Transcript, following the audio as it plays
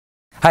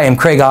Hi, I'm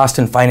Craig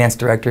Austin, Finance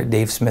Director at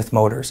Dave Smith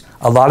Motors.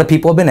 A lot of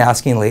people have been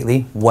asking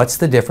lately, what's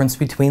the difference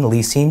between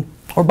leasing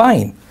or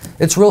buying?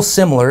 It's real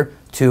similar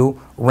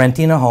to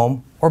renting a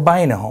home or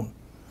buying a home.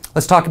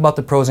 Let's talk about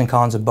the pros and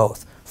cons of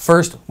both.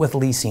 First, with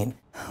leasing.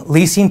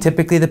 Leasing,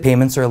 typically the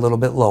payments are a little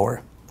bit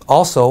lower.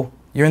 Also,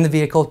 you're in the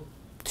vehicle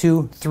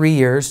 2-3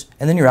 years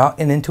and then you're out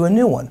and into a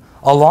new one.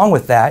 Along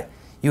with that,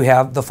 you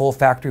have the full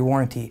factory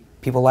warranty.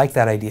 People like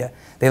that idea.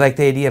 They like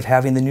the idea of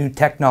having the new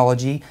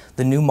technology,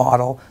 the new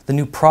model, the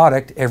new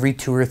product every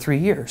 2 or 3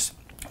 years.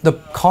 The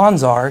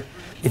cons are,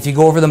 if you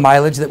go over the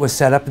mileage that was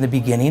set up in the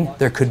beginning,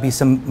 there could be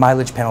some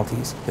mileage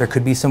penalties. There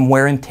could be some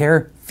wear and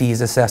tear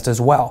fees assessed as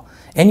well.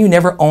 And you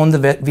never own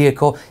the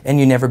vehicle and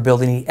you never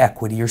build any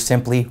equity. You're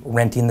simply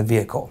renting the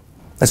vehicle.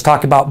 Let's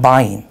talk about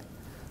buying.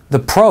 The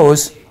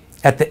pros,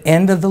 at the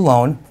end of the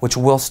loan, which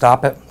will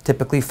stop at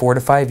typically 4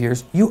 to 5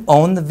 years, you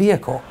own the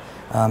vehicle.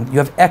 You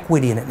have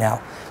equity in it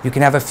now. You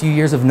can have a few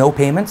years of no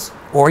payments,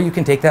 or you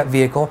can take that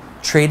vehicle,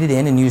 trade it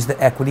in, and use the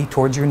equity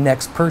towards your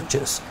next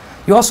purchase.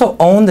 You also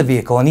own the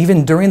vehicle, and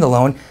even during the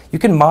loan, you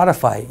can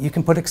modify it. You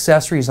can put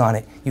accessories on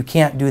it. You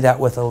can't do that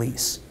with a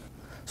lease.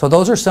 So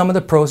those are some of the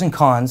pros and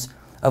cons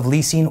of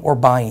leasing or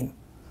buying.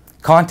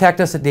 Contact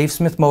us at Dave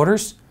Smith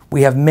Motors.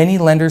 We have many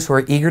lenders who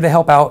are eager to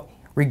help out,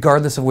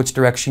 regardless of which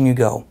direction you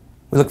go.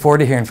 We look forward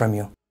to hearing from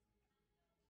you.